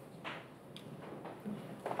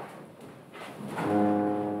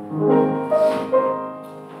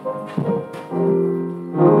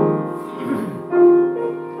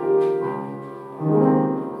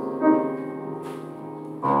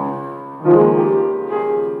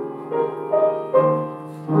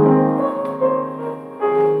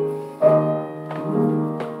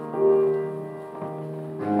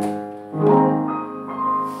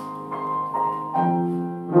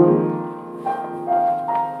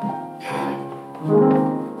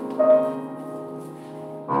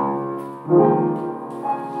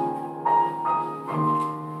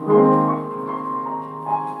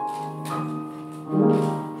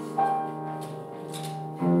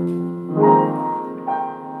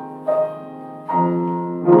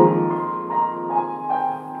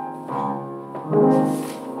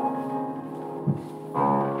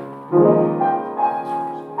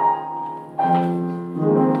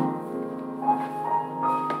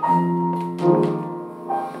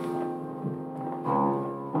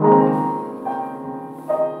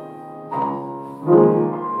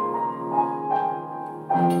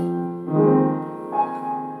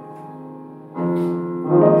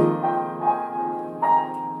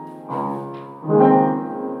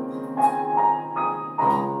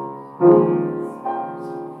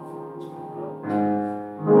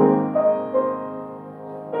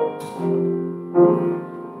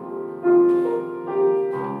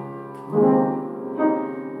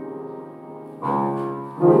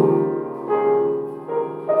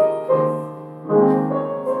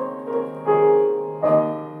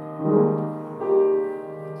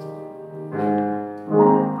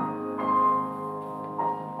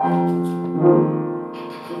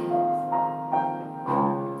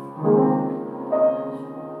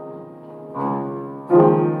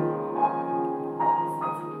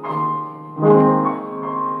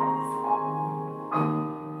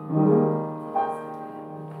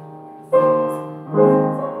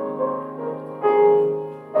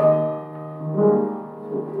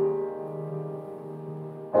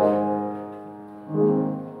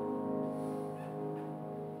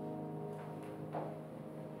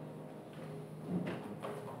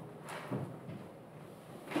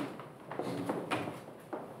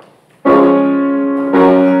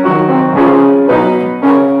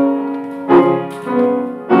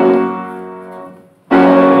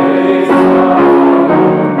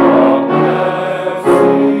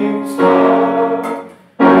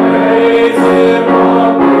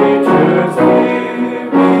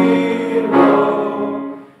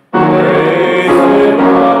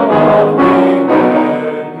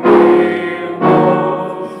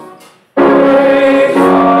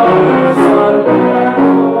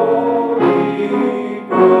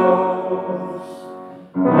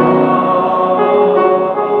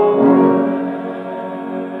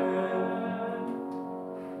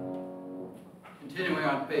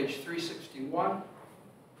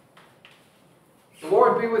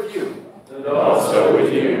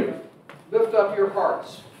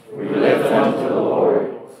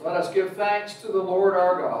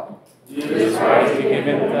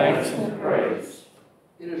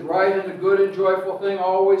 It is right and a good and joyful thing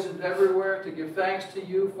always and everywhere to give thanks to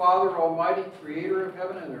you, Father Almighty, Creator of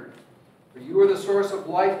heaven and earth. For you are the source of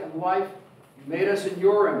life and life. You made us in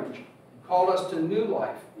your image and called us to new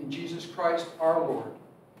life in Jesus Christ our Lord.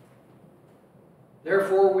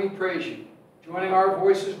 Therefore we praise you, joining our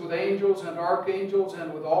voices with angels and archangels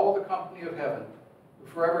and with all the company of heaven, who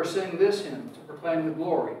forever sing this hymn to proclaim the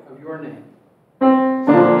glory of your name.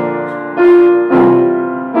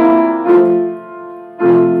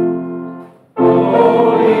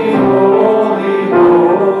 Holy, holy,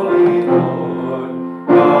 holy Lord,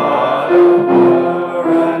 God of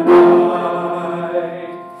power and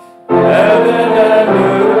might, heaven and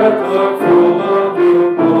earth are full of your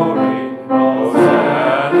glory.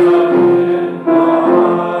 Hosanna in the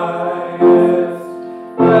highest.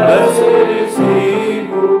 Blessed is he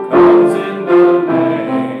who comes in the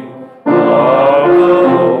name of the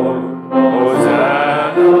Lord.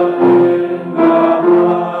 Hosanna in the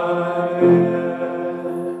highest.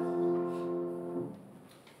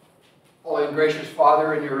 Holy and gracious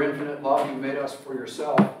Father, in your infinite love, you made us for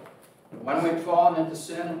yourself. And when we've fallen into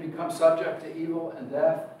sin and become subject to evil and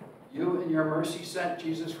death, you in your mercy sent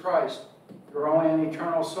Jesus Christ, your only and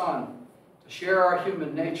eternal Son, to share our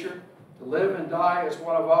human nature, to live and die as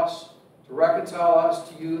one of us, to reconcile us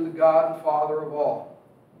to you, the God and Father of all.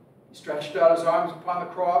 He stretched out his arms upon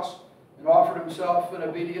the cross and offered himself in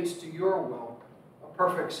obedience to your will, a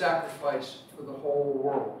perfect sacrifice for the whole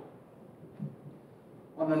world.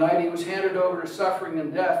 On the night he was handed over to suffering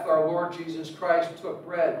and death, our Lord Jesus Christ took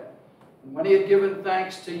bread. And when he had given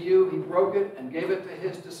thanks to you, he broke it and gave it to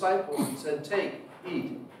his disciples and said, "Take,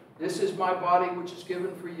 eat. This is my body which is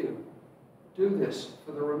given for you. Do this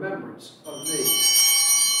for the remembrance of me."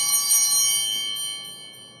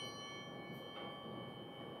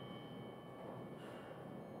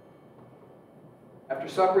 After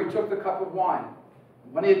supper, he took the cup of wine.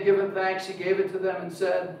 And when he had given thanks, he gave it to them and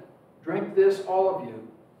said, "Drink this, all of you.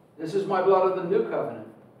 This is my blood of the new covenant,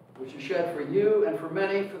 which is shed for you and for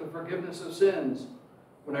many for the forgiveness of sins.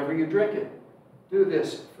 Whenever you drink it, do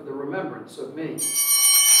this for the remembrance of me."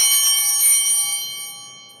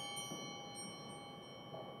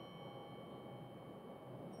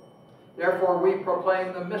 Therefore, we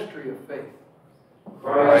proclaim the mystery of faith.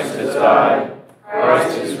 Christ has died.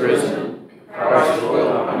 Christ is risen. Christ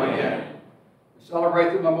will come again. We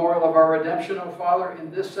celebrate the memorial of our redemption, O Father,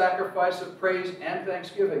 in this sacrifice of praise and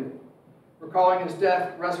thanksgiving. Recalling his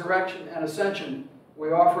death, resurrection, and ascension,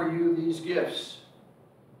 we offer you these gifts.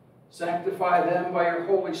 Sanctify them by your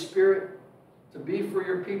Holy Spirit, to be for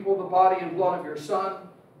your people the body and blood of your Son,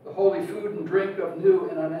 the holy food and drink of new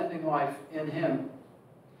and unending life in him.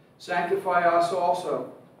 Sanctify us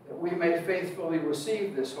also, that we may faithfully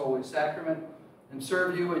receive this holy sacrament and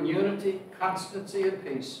serve you in unity, constancy, and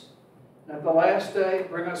peace. And at the last day,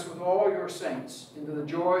 bring us with all your saints into the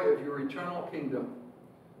joy of your eternal kingdom.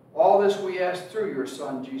 All this we ask through your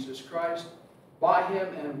Son, Jesus Christ, by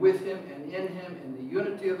him and with him and in him, in the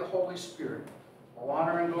unity of the Holy Spirit. All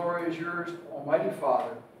honor and glory is yours, Almighty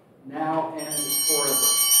Father, now and forever.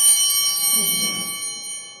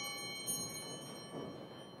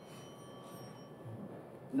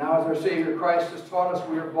 Now, as our Savior Christ has taught us,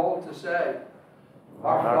 we are bold to say,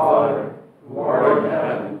 Our Father, who art in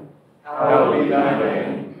heaven, hallowed be thy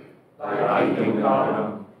name. Thy kingdom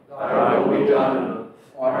come, thy will be done,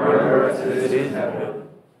 on earth as it is in heaven.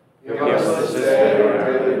 Give us this day our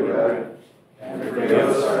daily bread, and forgive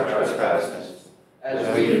us our trespasses, as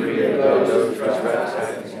we forgive those who trespass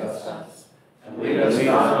against us. And lead us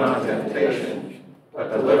not into temptation, but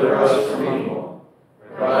deliver us from evil.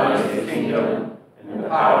 For thine is the kingdom, and the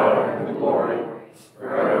power, and the glory,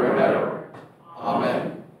 forever and ever. Amen.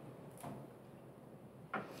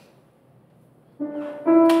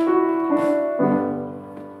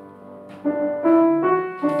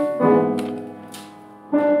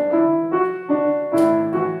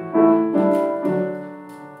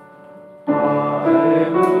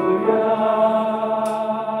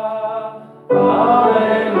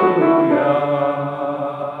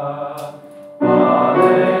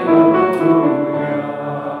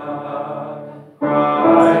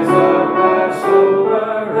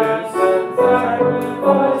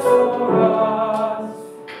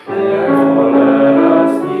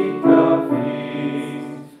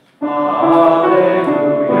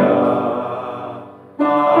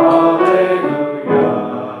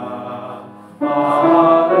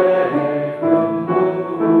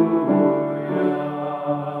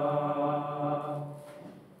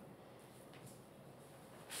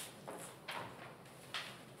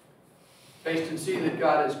 Taste and see that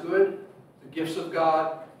God is good, the gifts of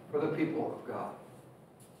God for the people of God.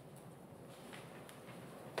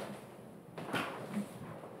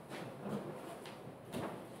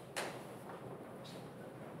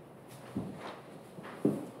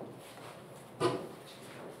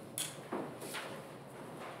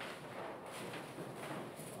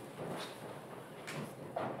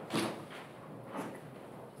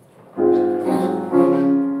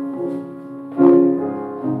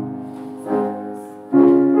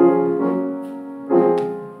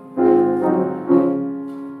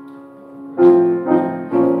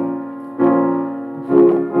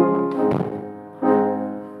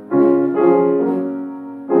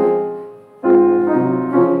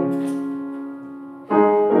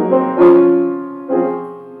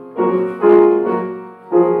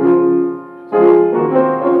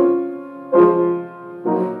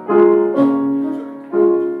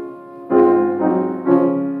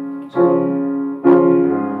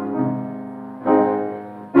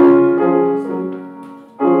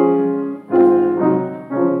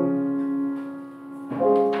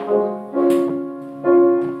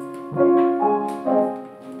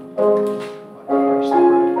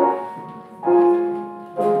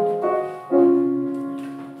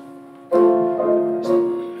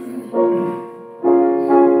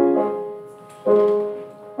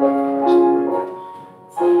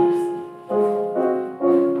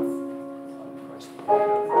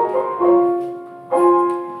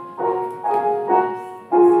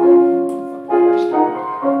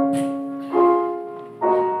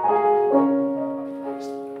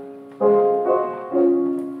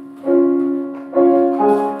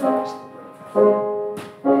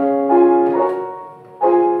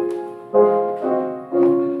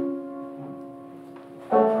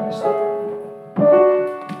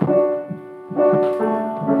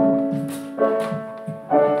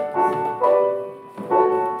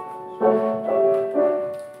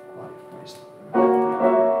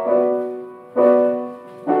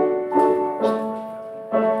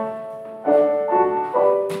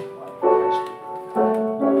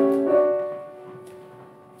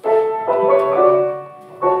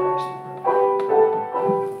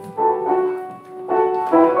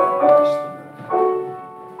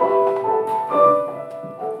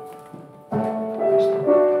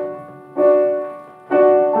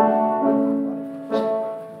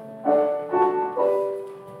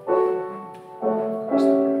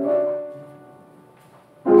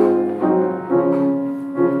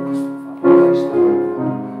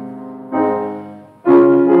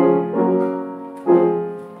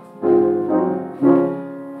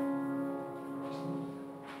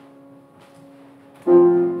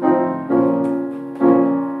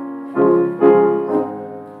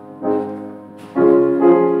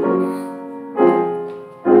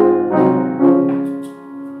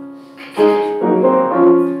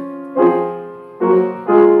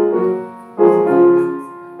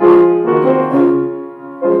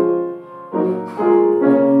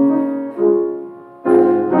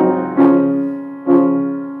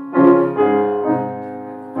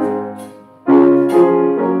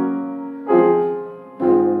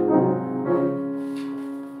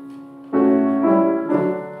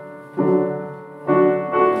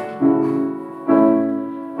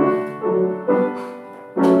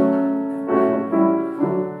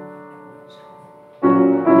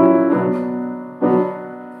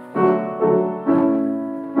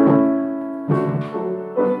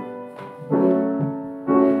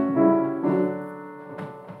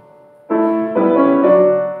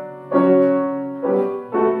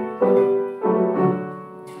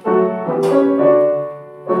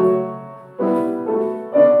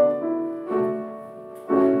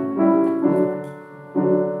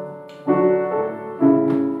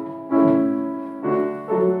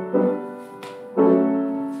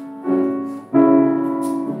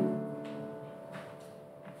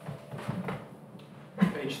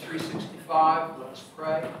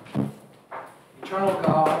 Eternal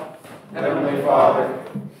God, Heavenly Father,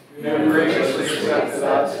 you have graciously accepted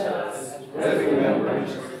us as the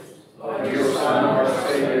members of your Son, our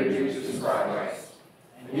Savior, Jesus Christ.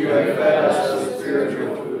 And you have fed us with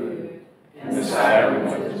spiritual food in the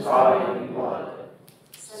sacrament of his body and blood.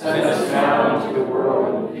 Send us now into the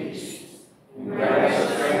world in peace, and grant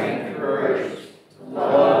us strength and courage to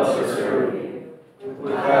love and serve you with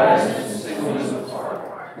gladness and singleness of heart.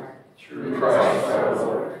 Through Christ our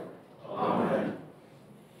Lord. Amen.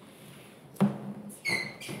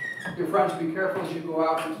 Dear friends, be careful as you go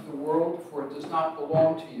out into the world, for it does not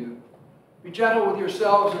belong to you. Be gentle with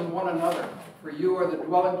yourselves and one another, for you are the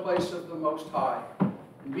dwelling place of the Most High.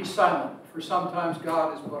 And be silent, for sometimes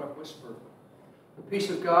God is but a whisper. The peace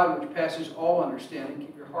of God, which passes all understanding,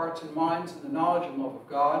 keep your hearts and minds in the knowledge and love of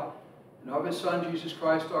God and of his Son, Jesus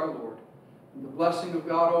Christ our Lord. And the blessing of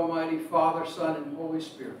God Almighty, Father, Son, and Holy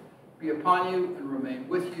Spirit be upon you and remain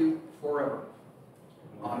with you forever.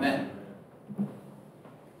 Amen.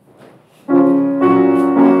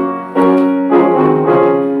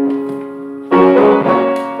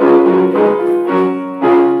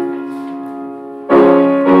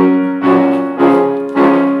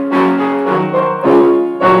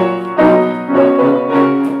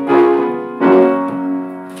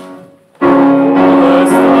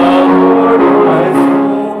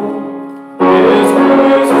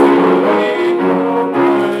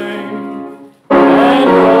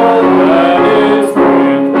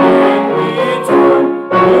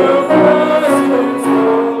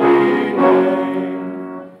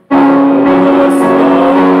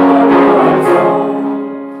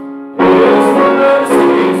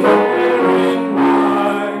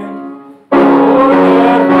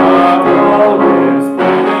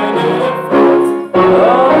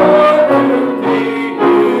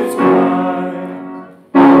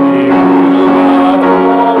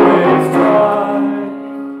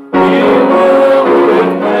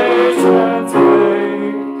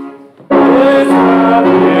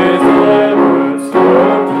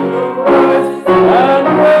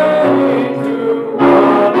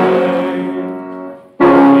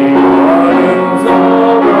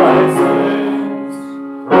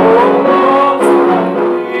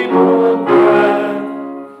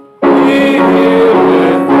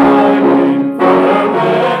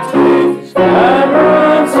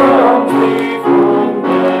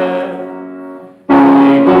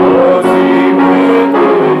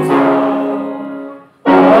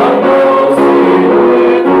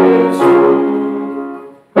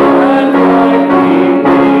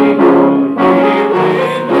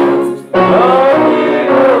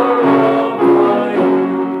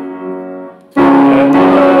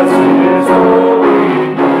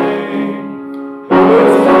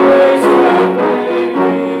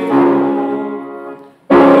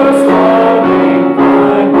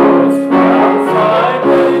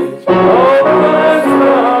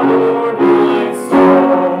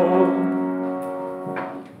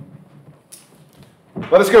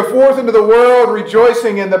 Let us go forth into the world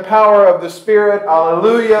rejoicing in the power of the Spirit.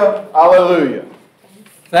 Alleluia, alleluia.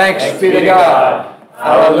 Thanks be to God.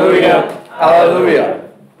 Alleluia, alleluia.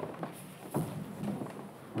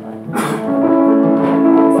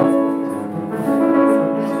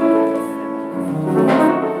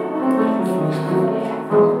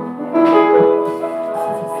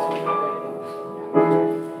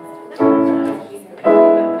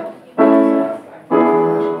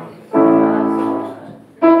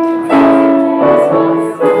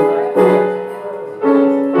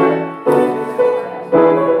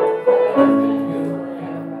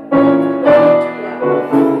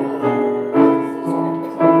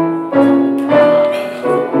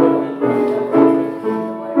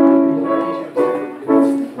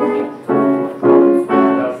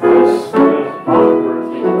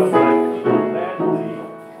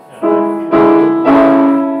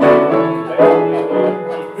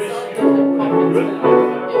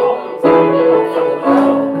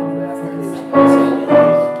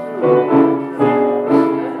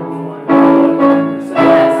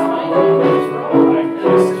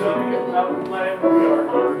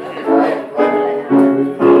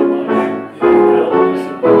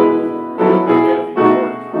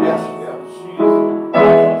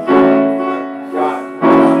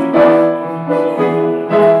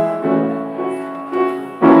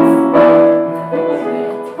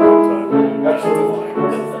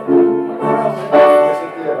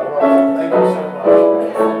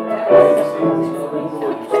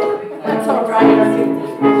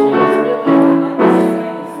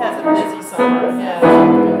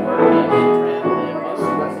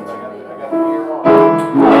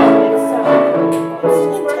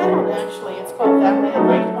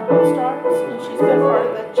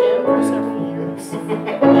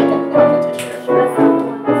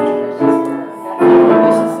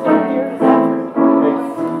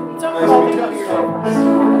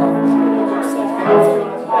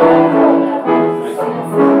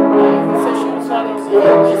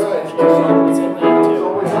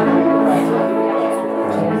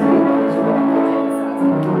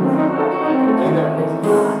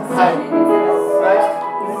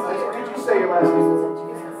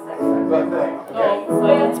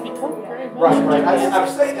 I've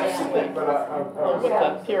seen it, but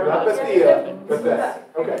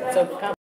okay.